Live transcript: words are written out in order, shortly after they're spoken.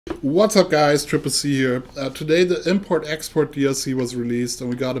What's up guys, Triple C here. Today the Import-Export DLC was released and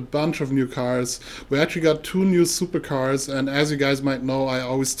we got a bunch of new cars. We actually got 2 new supercars, and as you guys might know, I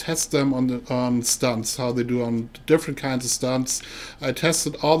always test them on stunts, how they do on different kinds of stunts. I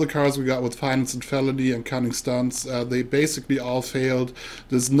tested all the cars we got with Finance and Felony and Cunning Stunts. They basically all failed.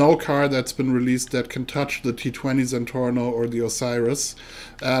 There's no car that's been released that can touch the T20 Zentorno or the Osiris.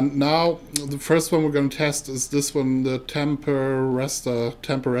 And now the first one we're going to test is this one, the Temperesta,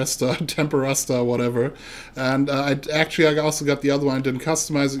 whatever. And I also got the other one. I didn't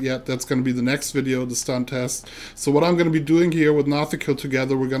customize it yet. That's going to be the next video, the stunt test. So what I'm going to be doing here with Nautical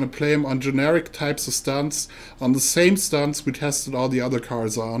together, we're going to play him on generic types of stunts, on the same stunts we tested all the other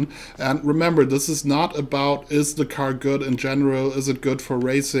cars on. And remember, this is not about, is the car good in general? Is it good for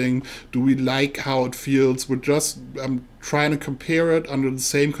racing? Do we like how it feels? We're just trying to compare it under the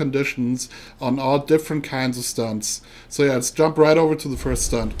same conditions on all different kinds of stunts. So yeah, let's jump right over to the first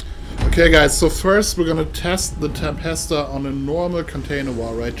stunt. Okay guys, so first we're gonna test the Tempesta on a normal container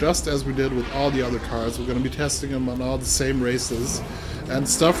wall, right? Just as we did with all the other cars. We're gonna be testing them on all the same races. And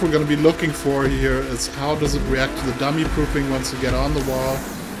stuff we're gonna be looking for here is how does it react to the dummy proofing once you get on the wall?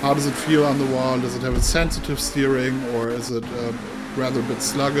 How does it feel on the wall? Does it have a sensitive steering, or is it rather a bit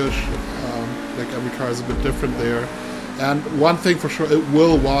sluggish? Like every car is a bit different there. And one thing for sure, it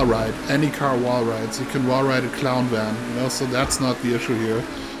will wall ride. Any car wall rides. You can wall ride a clown van, you know, so that's not the issue here.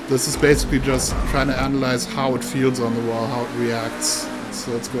 This is basically just trying to analyze how it feels on the wall, how it reacts.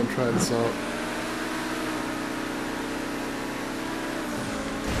 So let's go and try this out.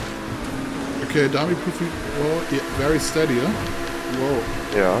 Okay, dummy proofing. Whoa, yeah, very steady, huh? Whoa.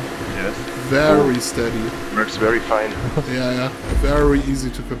 Yeah. Yes. Very steady. Works very fine. Yeah. Very easy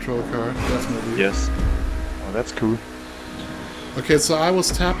to control car, definitely. Yes. Oh, that's cool. Okay, so I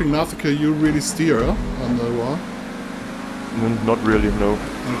was tapping Nautical, you really steer on the wall? Not really, no.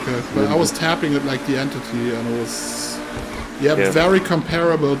 Okay, but I was tapping it like the Entity, and it was... Yeah, very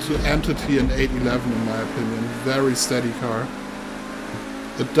comparable to Entity and 811 in my opinion. Very steady car.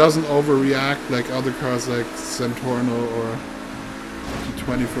 It doesn't overreact like other cars like Zentorno or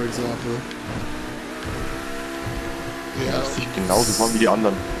T20 for example. Ja, das sieht genauso von wie die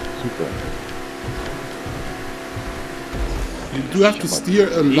anderen. Super. You do have to steer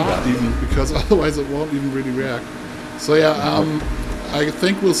a lot even, because otherwise it won't even really react. So yeah, I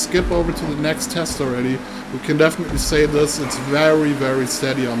think we'll skip over to the next test already. We can definitely say this, it's very, very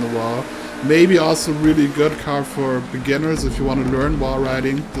steady on the wall. Maybe also really good car for beginners if you want to learn wall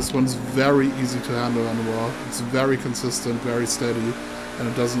riding. This one's very easy to handle on the wall. It's very consistent, very steady, and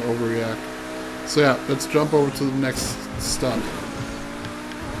it doesn't overreact. So yeah, let's jump over to the next stunt.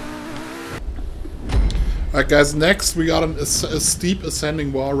 Alright guys, next we got a steep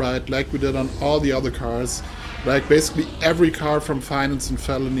ascending wall ride like we did on all the other cars. Like basically every car from Finance and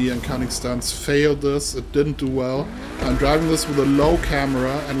Felony and Cunning Stunts failed this, it didn't do well. I'm driving this with a low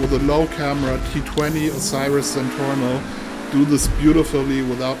camera, and with a low camera T20 Osiris Zentorno do this beautifully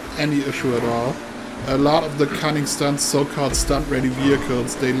without any issue at all. A lot of the Cunning Stunts, so-called stunt-ready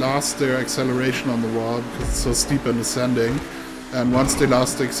vehicles, they lost their acceleration on the wall because it's so steep and ascending. And once they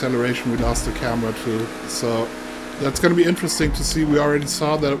lost the acceleration, we lost the camera too. So that's going to be interesting to see. We already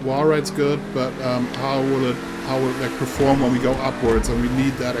saw that wall ride's good, but how will it like perform when we go upwards and we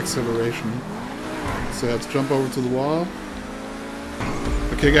need that acceleration? So let's jump over to the wall.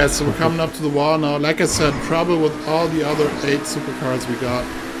 Okay guys, so we're coming up to the wall now. Like I said, trouble with all the other 8 supercars we got.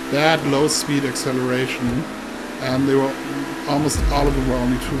 Bad low speed acceleration, and they were almost all of them were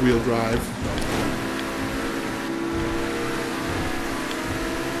only 2-wheel drive.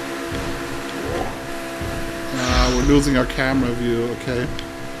 We're losing our camera view, okay.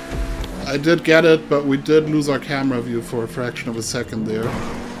 I did get it, but we did lose our camera view for a fraction of a second there.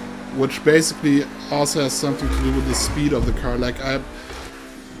 Which basically also has something to do with the speed of the car. Like I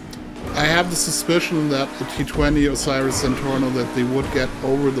have the suspicion that the T20 Osiris Zentorno, that they would get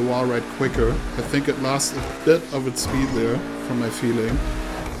over the wall ride quicker. I think it lost a bit of its speed there, from my feeling.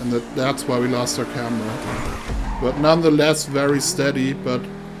 And that's why we lost our camera. But nonetheless, very steady, but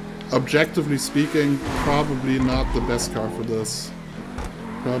objectively speaking, probably not the best car for this.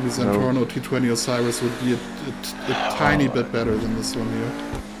 Probably Zentorno T20 Osiris would be a tiny bit better than this one here.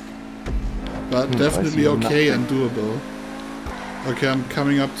 But definitely okay and doable. Okay, I'm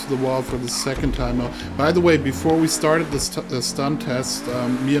coming up to the wall for the second time now. By the way, before we started the stunt test,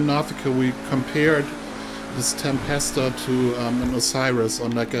 me and Nautical, we compared this Tempesta to an Osiris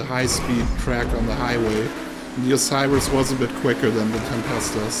on like a high-speed track on the highway. The Osiris was a bit quicker than the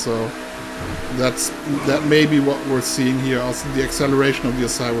Tempesta, so that may be what we're seeing here. Also, the acceleration of the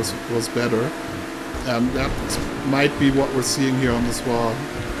Osiris was better, and that might be what we're seeing here on this wall.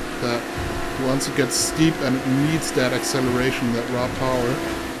 that once it gets steep and it needs that acceleration, that raw power,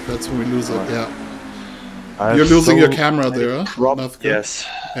 that's when we lose it. Yeah. You're losing your camera there. Yes.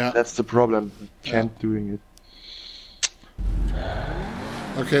 Yeah. That's the problem. Can't doing it.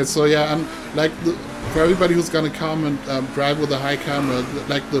 Okay, so yeah, and like for everybody who's gonna come and drive with a high camera,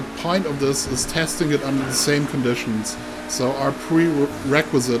 like the point of this is testing it under the same conditions. So our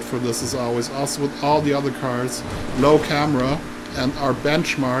prerequisite for this is always, also with all the other cars, low camera, and our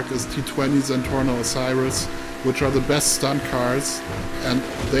benchmark is T20 Zentorno Osiris, which are the best stunt cars, and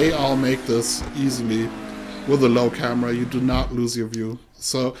they all make this easily with a low camera. You do not lose your view.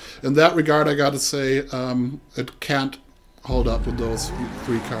 So in that regard, I gotta say, it can't hold up with those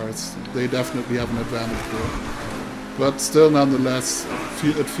 3 cars. They definitely have an advantage there. But still, nonetheless,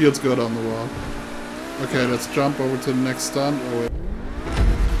 it feels good on the wall. Okay, let's jump over to the next stunt.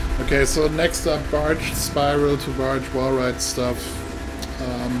 Okay, so next up, barge spiral to barge wall ride stuff.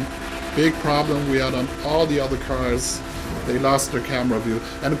 Big problem we had on all the other cars. They lost their camera view.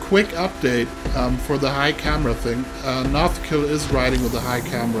 And a quick update for the high camera thing. Nautical is riding with a high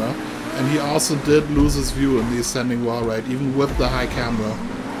camera. And he also did lose his view in the ascending wall ride, even with the high camera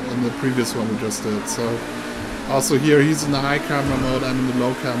in the previous one we just did. So also here he's in the high camera mode, I'm in the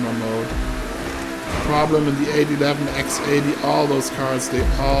low camera mode. Problem in the 811, X80, all those cars, they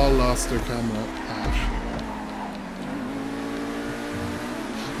all lost their camera.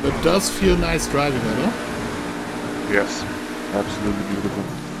 But it does feel nice driving it, huh? Yes, absolutely beautiful.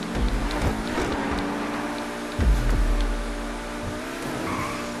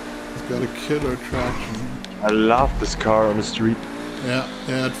 Got a killer traction. I love this car on the street. Yeah,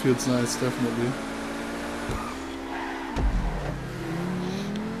 it feels nice, definitely.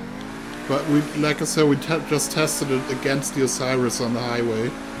 But we, like I said, we just tested it against the Osiris on the highway.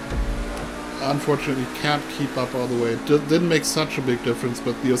 Unfortunately, can't keep up all the way. It didn't make such a big difference,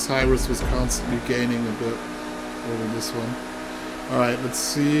 but the Osiris was constantly gaining a bit over this one. Alright, let's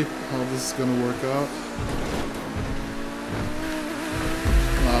see how this is gonna work out.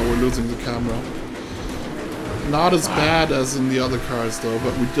 We're losing the camera. Not as bad as in the other cars though,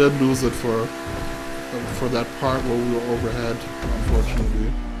 but we did lose it for that part where we were overhead,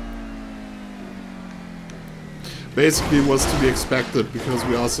 unfortunately. Basically it was to be expected because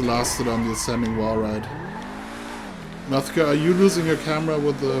we also lost it on the ascending wall ride. Nathka, are you losing your camera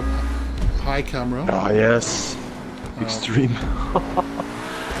with the high camera? Ah, yes. Extreme.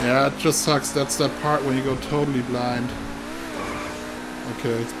 Yeah, it just sucks. That's that part when you go totally blind.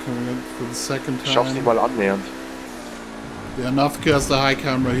 Okay, it's coming in for the second time. Schaff's nicht mal annähernd. Yeah, Nafka has the high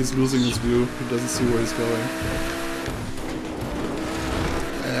camera, he's losing his view. He doesn't see where he's going.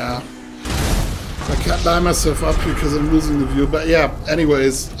 Yeah. I can't line myself up because I'm losing the view. But yeah,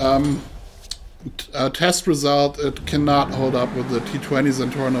 anyways, test result, it cannot hold up with the T20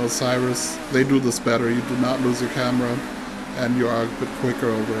 Zentorno Osiris. They do this better. You do not lose your camera and you are a bit quicker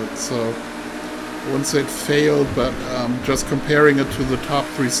over it. So I wouldn't say it failed, but just comparing it to the top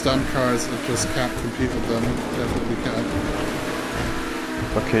 3 stunt cars, it just can't compete with them. Definitely can't.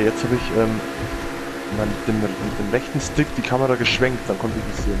 Okay, jetzt habe ich mit dem rechten Stick die Kamera geschwenkt, dann konnte ich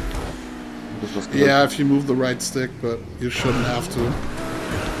nicht sehen. Yeah, if you move the right stick, but you shouldn't have to.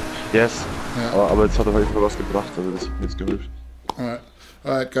 Yes, yeah. aber jetzt hat er halt was gebracht, also das hat mir jetzt geholfen.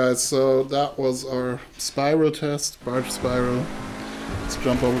 Alright guys, so that was our spiral test, barge spiral. Let's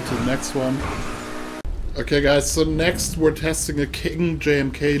jump over to the next one. Okay guys, so next we're testing a King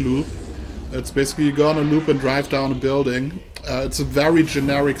JMK loop. It's basically you go on a loop and drive down a building. It's a very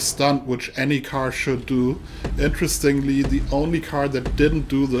generic stunt which any car should do. Interestingly, the only car that didn't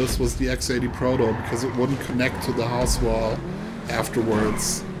do this was the X80 Proto because it wouldn't connect to the house wall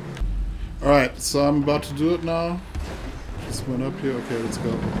afterwards. Alright, so I'm about to do it now. Just went up here. Okay, let's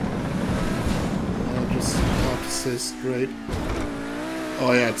go. I'll just have to stay straight.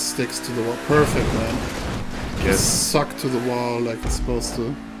 Oh yeah, it sticks to the wall. Perfect, man. Yes. Suck to the wall like it's supposed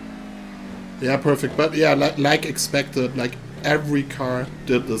to. Yeah, perfect. But yeah, like expected, like every car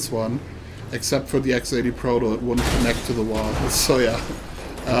did this one, except for the X80 Proto. It wouldn't connect to the wall. So yeah,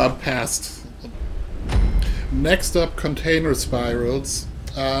 passed. Next up, container spirals.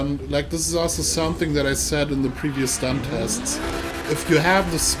 Like this is also something that I said in the previous stunt tests. If you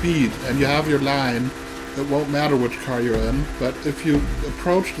have the speed and you have your line, it won't matter which car you're in. But if you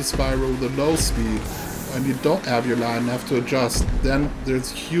approach the spiral with a low speed and you don't have your line and have to adjust, then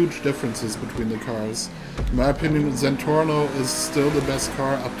there's huge differences between the cars. In my opinion, Zentorno is still the best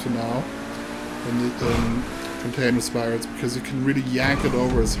car up to now in the container spirals because you can really yank it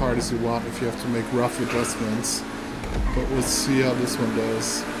over as hard as you want if you have to make rough adjustments. But we'll see how this one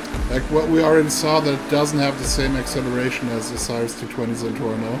does. Like what we already saw, that it doesn't have the same acceleration as the Cyrus T20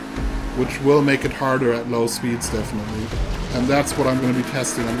 Zentorno, which will make it harder at low speeds, definitely. And that's what I'm going to be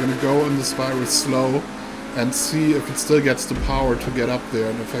testing. I'm going to go in the Spyro slow and see if it still gets the power to get up there,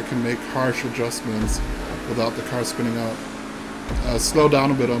 and if I can make harsh adjustments without the car spinning out. Slow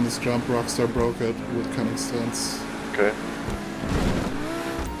down a bit on this jump. Rockstar broke it with cunning stunts. Okay.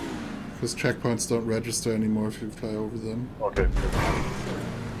 Because checkpoints don't register anymore if you fly over them. Okay.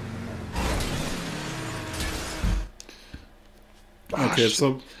 Okay,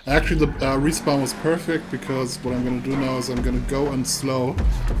 so actually the respawn was perfect, because what I'm going to do now is I'm going to go in slow.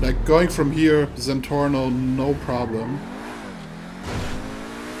 Like going from here, Zentorno, no problem.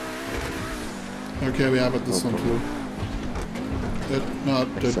 Okay, we have it this one too.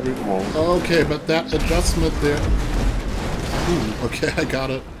 Okay, but that adjustment there... Ooh, okay, I got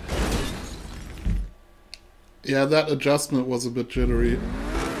it. Yeah, that adjustment was a bit jittery.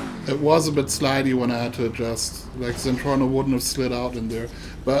 It was a bit slidey when I had to adjust. Like, Zentorno wouldn't have slid out in there.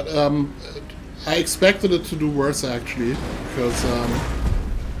 But I expected it to do worse, actually, because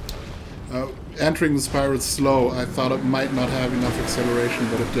entering the Spyro slow, I thought it might not have enough acceleration,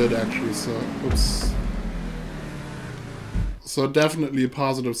 but it did, actually, so... Oops. So definitely a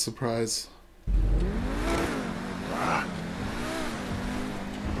positive surprise.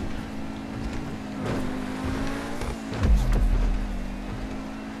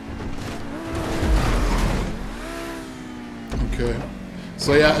 Okay.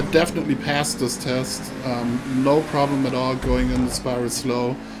 So yeah, it definitely passed this test. No problem at all going in the Spyro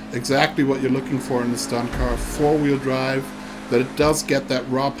slow. Exactly what you're looking for in the stunt car. Four-wheel drive, that it does get that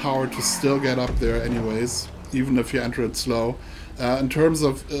raw power to still get up there anyways, even if you enter it slow. In terms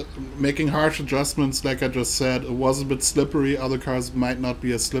of making harsh adjustments, like I just said, it was a bit slippery. Other cars might not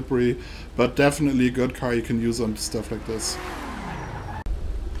be as slippery, but definitely a good car you can use on stuff like this.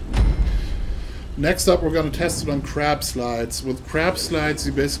 Next up, we're going to test it on crab slides. With crab slides,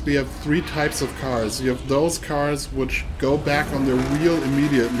 you basically have three types of cars. You have those cars which go back on their wheel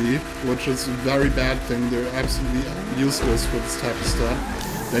immediately, which is a very bad thing. They're absolutely useless for this type of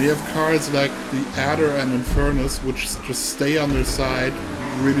stuff. Then you have cars like the Adder and Infernus, which just stay on their side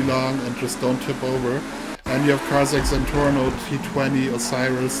really long and just don't tip over. And you have cars like Zentorno, T20,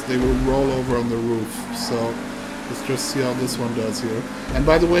 Osiris, they will roll over on the roof. So let's just see how this one does here. And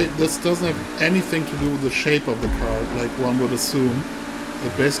by the way, this doesn't have anything to do with the shape of the car, like one would assume.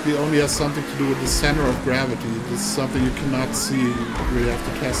 It basically only has something to do with the center of gravity. This is something you cannot see, you really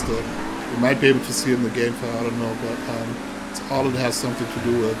have to test it. You might be able to see it in the game file, I don't know, but it's all it has something to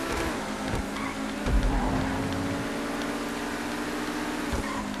do with.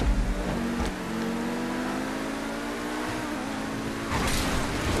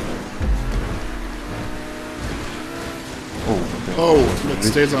 Oh, it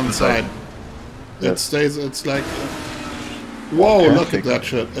stays on the side. It stays, it's like... Whoa, look at that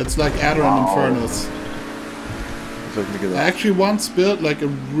shit. It's like Adder and Infernus. I actually once built like a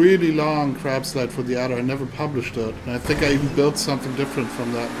really long crab slide for the Adder. I never published it. And I think I even built something different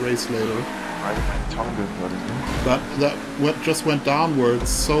from that race later. But that just went downwards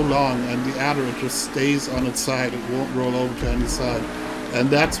so long, and the Adder, it just stays on its side. It won't roll over to any side. And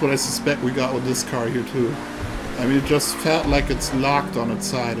that's what I suspect we got with this car here too. I mean, it just felt like it's locked on its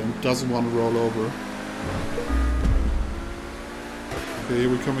side and doesn't want to roll over. Okay, here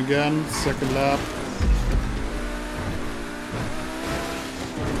we come again. Second lap.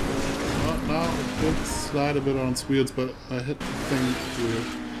 No, it did slide a bit on its wheels, but I hit the thing weird.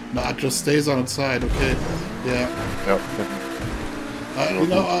 No, it just stays on its side, okay. Yeah. Yep. You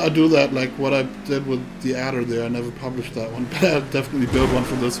know, I do that, like what I did with the Adder there. I never published that one, but I definitely built one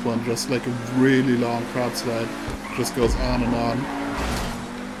for this one, just like a really long crab slide. It just goes on and on.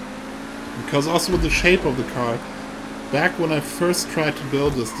 Because also with the shape of the car, back when I first tried to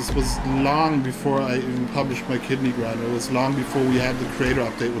build this was long before I even published my kidney grinder. It was long before we had the creator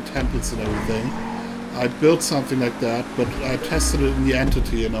update with templates and everything. I built something like that, but I tested it in the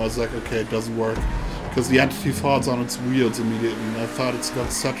entity and I was like, okay, it doesn't work. Because the entity falls on its wheels immediately, and I thought it's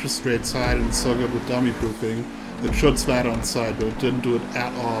got such a straight side and it's so good with dummy proofing. It should slide on its side, but it didn't do it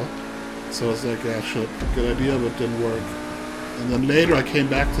at all. So I was like, yeah, shit, good idea, but it didn't work. And then later I came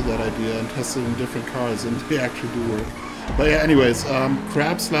back to that idea and tested in different cars, and they actually do work. But yeah, anyways,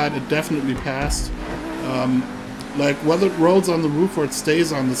 crab slide, it definitely passed. Like, whether it rolls on the roof or it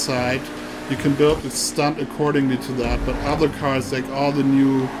stays on the side, you can build a stunt accordingly to that. But other cars, like all the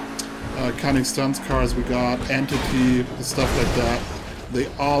new Cunning Stunts cars we got, Entity, stuff like that, they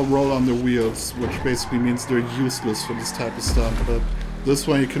all roll on their wheels, which basically means they're useless for this type of stunt. But this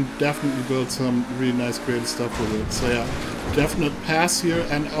one you can definitely build some really nice creative stuff with it. So yeah, definite pass here,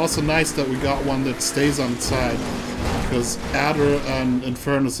 and also nice that we got one that stays on its side, because Adder and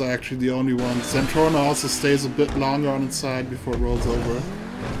Infernus are actually the only ones. Zentorno also stays a bit longer on its side before it rolls over,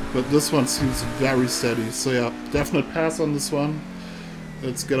 but this one seems very steady. So yeah, definite pass on this one.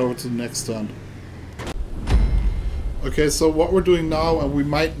 Let's get over to the next stunt. Okay, so what we're doing now, and we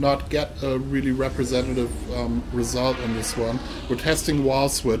might not get a really representative result on this one, we're testing wall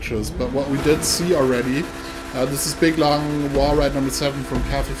switches, but what we did see already, this is big long wall ride number 7 from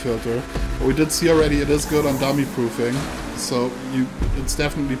Cafe Filter, what we did see already, it is good on dummy proofing, so it's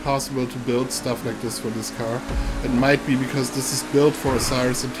definitely possible to build stuff like this for this car. It might be because this is built for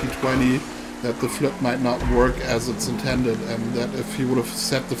Osiris and T20, that the flip might not work as it's intended, and that if he would have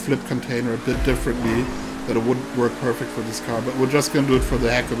set the flip container a bit differently, that it wouldn't work perfect for this car. But we're just gonna do it for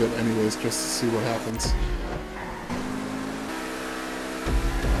the heck of it anyways, just to see what happens.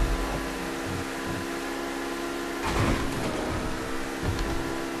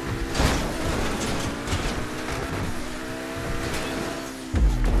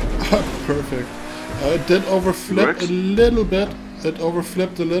 Perfect. It did overflip a little bit. It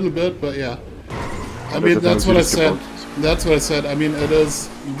overflipped a little bit, but yeah. I mean, that's what I said. That's what I said. I mean,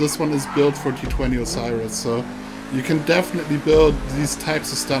 this one is built for T20 Osiris, so you can definitely build these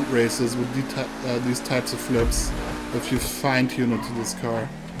types of stunt races with these types of flips if you fine-tune it to this car.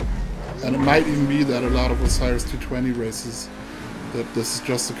 And it might even be that a lot of Osiris T20 races, that this is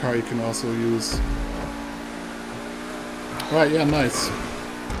just a car you can also use. Right, yeah, nice.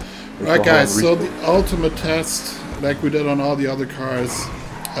 Right, guys, so the ultimate test, like we did on all the other cars,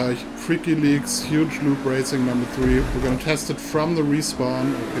 Freaky Leaks, Huge Loop Racing number 3. We're going to test it from the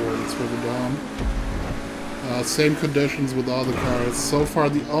respawn. Okay, well, it's further down. Same conditions with all the cars. So far,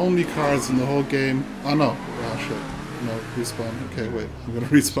 the only cars in the whole game... Oh, no. Oh, shit. No, respawn. Okay, wait. I'm going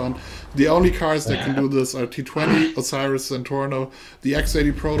to respawn. The only cars that can do this are T20, Osiris, Zentorno. The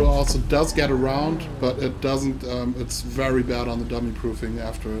X80 Proto also does get around, but it doesn't... it's very bad on the dummy proofing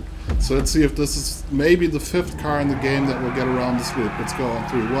after it. So let's see if this is maybe the 5th car in the game that will get around this loop. Let's go on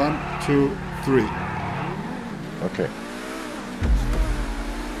 3. 1, 2, 3. Okay.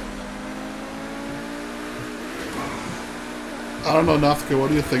 I don't know, Nafka, what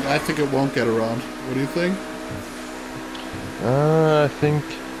do you think? I think it won't get around. What do you think? I think...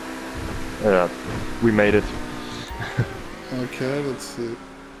 we made it. Okay, let's see.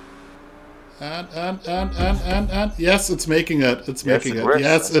 And. Yes, it's making it. It's making it.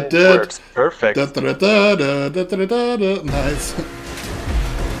 Yes, it did. Works. Perfect. Nice.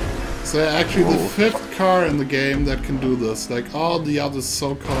 So actually the 5th car in the game that can do this. Like all the other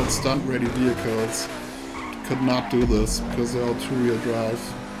so-called stunt-ready vehicles could not do this because they're all 2-wheel drive.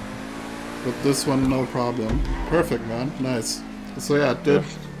 But this one, no problem. Perfect, man. Nice. So yeah, it did.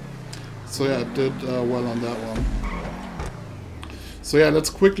 So yeah, it did well on that one. So yeah, let's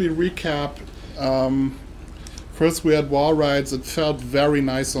quickly recap. First we had wall rides. It felt very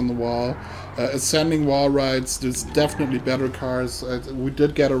nice on the wall. Ascending wall rides, there's definitely better cars. We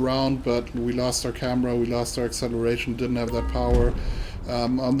did get around, but we lost our camera, we lost our acceleration, didn't have that power.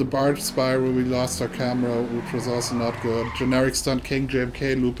 On the bar spiral we lost our camera, which was also not good. Generic Stunt King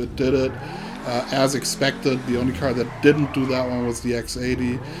JMK loop, it did it. As expected, the only car that didn't do that one was the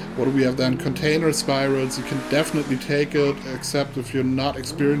X80. What do we have then? Container spirals, you can definitely take it, except if you're not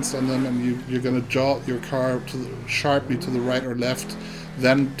experienced on them and you're going to jolt your car sharply to the right or left,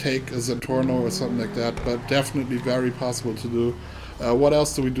 then take a Zentorno or something like that, but definitely very possible to do. What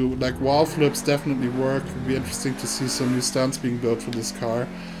else do we do? Like wall flips definitely work. It'd be interesting to see some new stunts being built for this car.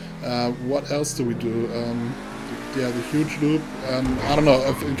 What else do we do? Yeah, the huge loop. I don't know,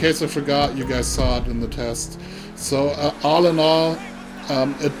 in case I forgot, you guys saw it in the test. So all in all,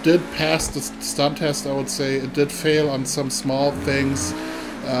 it did pass the stunt test, I would say. It did fail on some small things,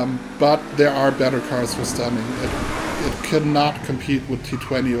 but there are better cars for stunning. It could not compete with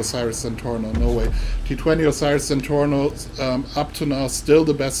T20 Osiris Zentorno, no way. T20 Osiris Zentorno, up to now, still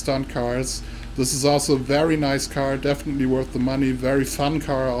the best stunt cars. This is also a very nice car, definitely worth the money, very fun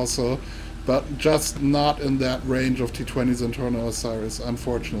car also, but just not in that range of T20 Zentorno Osiris,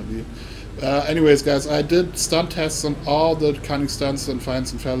 unfortunately. Anyways, guys, I did stunt tests on all the Cunning Stunts and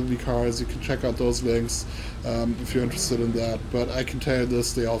Finds Infallibility cars. You can check out those links if you're interested in that. But I can tell you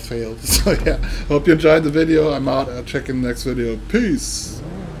this, they all failed. So yeah, hope you enjoyed the video. I'm out. I'll check in the next video. Peace!